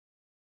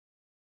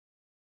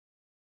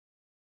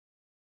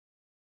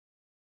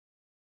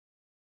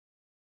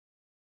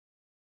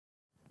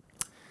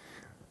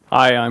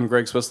Hi, I'm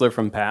Greg Swissler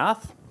from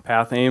PATH.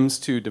 PATH aims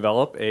to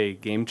develop a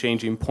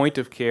game-changing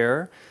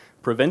point-of-care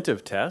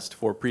preventive test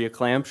for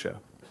preeclampsia.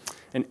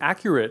 An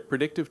accurate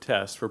predictive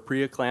test for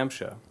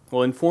preeclampsia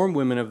will inform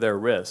women of their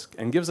risk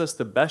and gives us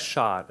the best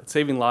shot at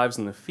saving lives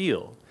in the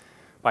field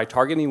by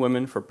targeting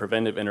women for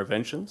preventive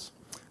interventions,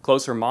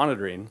 closer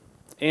monitoring,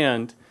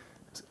 and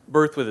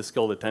birth with a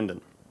skilled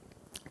attendant.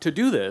 To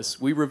do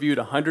this, we reviewed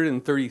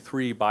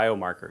 133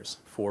 biomarkers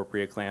for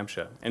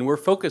preeclampsia, and we're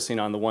focusing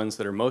on the ones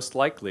that are most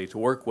likely to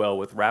work well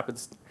with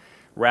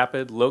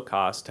rapid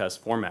low-cost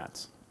test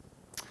formats.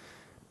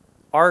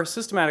 Our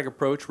systematic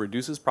approach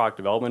reduces product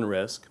development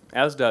risk,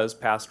 as does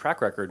past track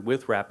record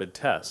with rapid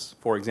tests.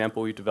 For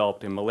example, we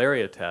developed a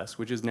malaria test,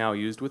 which is now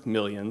used with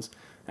millions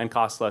and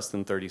costs less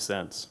than 30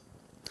 cents.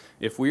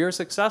 If we are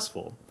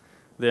successful,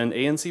 then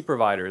ANC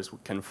providers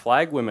can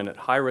flag women at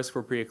high risk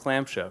for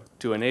preeclampsia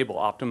to enable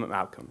optimum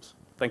outcomes.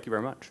 Thank you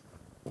very much.